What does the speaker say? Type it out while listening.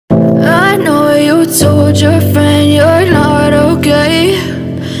told your friend you're not okay?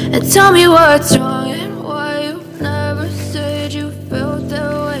 And tell me what's wrong and why you never said you felt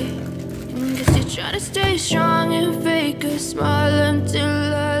that way. Guess you're trying to stay strong and fake a smile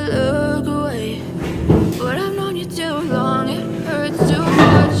until I look away. But I've known you too long, it hurts to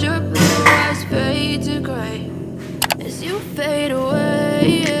watch your blue eyes fade to gray as you fade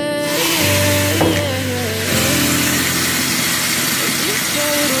away. As you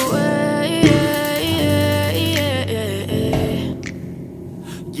fade away.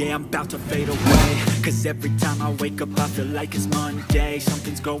 Yeah, I'm about to fade away, cause every time I wake up I feel like it's Monday.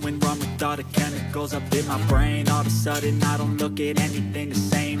 Something's going wrong with all the chemicals up in my brain. All of a sudden I don't look at anything the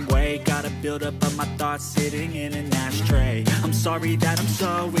same way. Gotta build up of my thoughts sitting in an ashtray. I'm sorry that I'm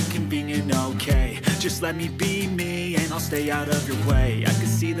so inconvenient, okay? Just let me be me and I'll stay out of your way. I can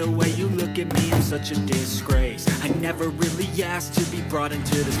see the way you look at me, I'm such a disgrace. I never really asked to be brought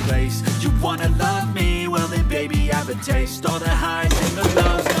into this place. You wanna love me? Well then baby have a taste. All the highs and the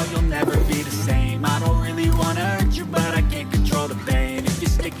lows, no you'll never be the same. I don't really wanna hurt you but I can't control the pain. If you're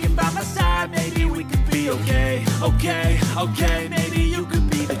sticking by my side maybe we could be okay. Okay, maybe you could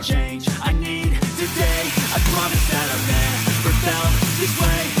be the change I need today. I promise that I've never felt this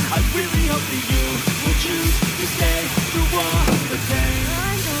way. I really hope that you will choose to stay through all the pain.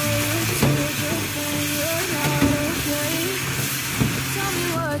 I know you told your friend you're not okay. Tell me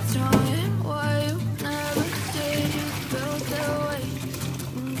what's wrong and why you never said you felt that way.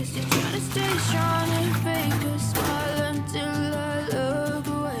 Guess you're trying to stay strong and fake a smile until I look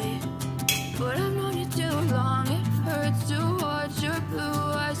away. But I've known you too long, it hurts to watch your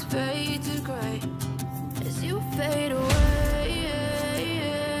blue eyes fade to gray as you fade away.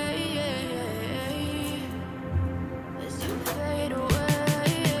 As you fade away.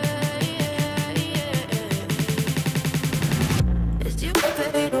 As you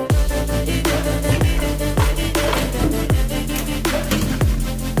fade away.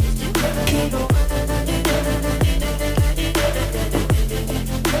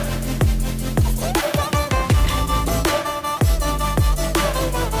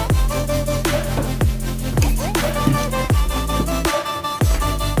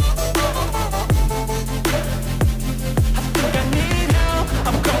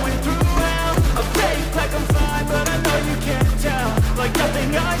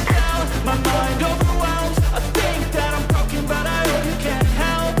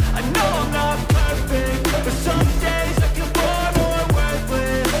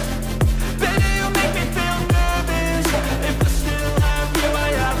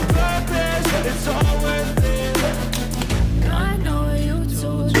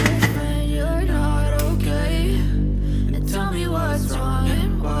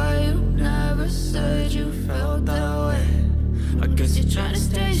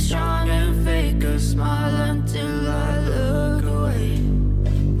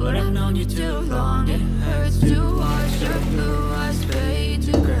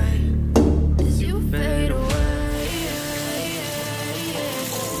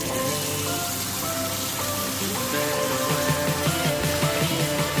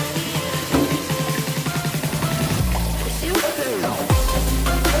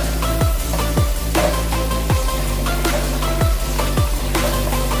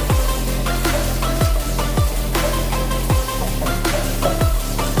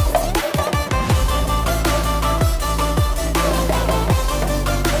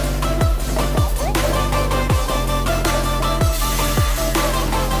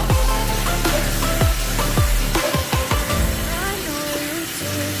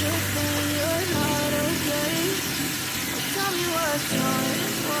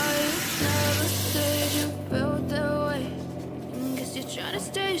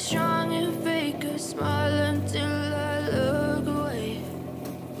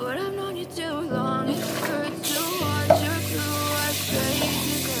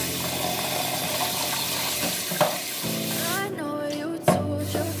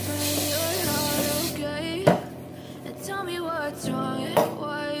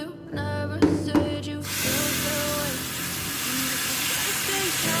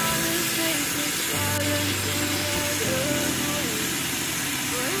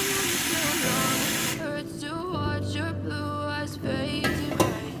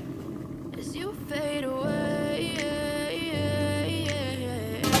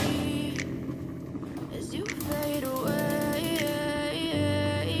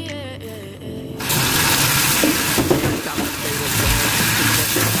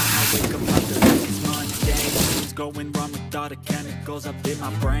 Going wrong with all the chemicals up in my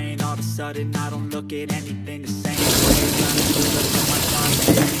brain. All of a sudden I don't look at anything the same way. Trying to build up on my thoughts,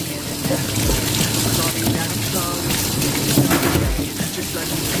 sorry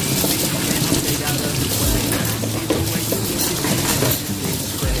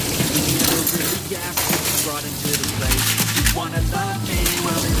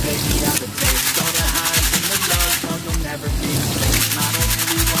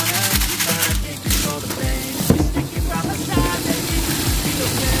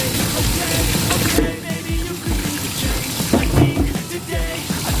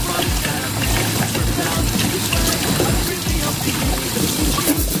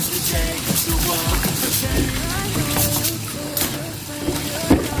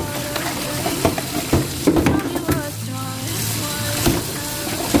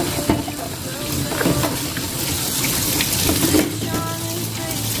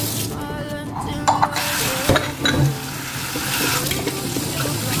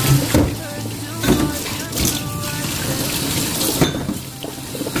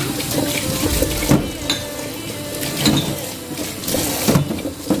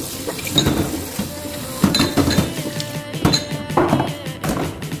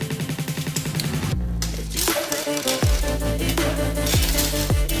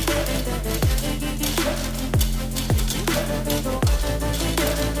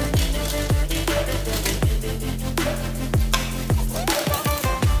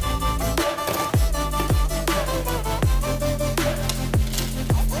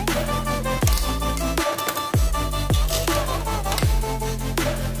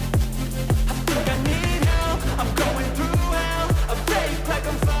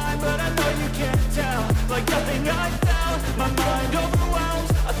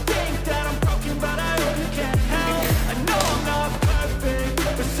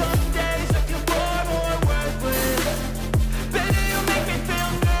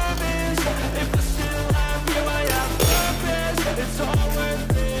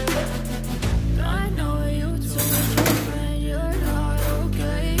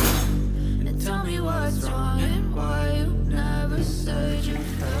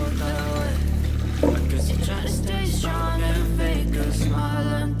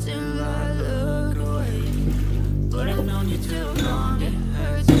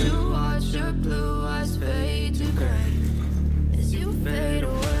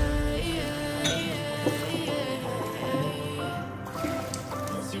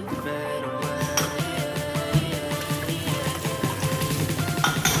too fast.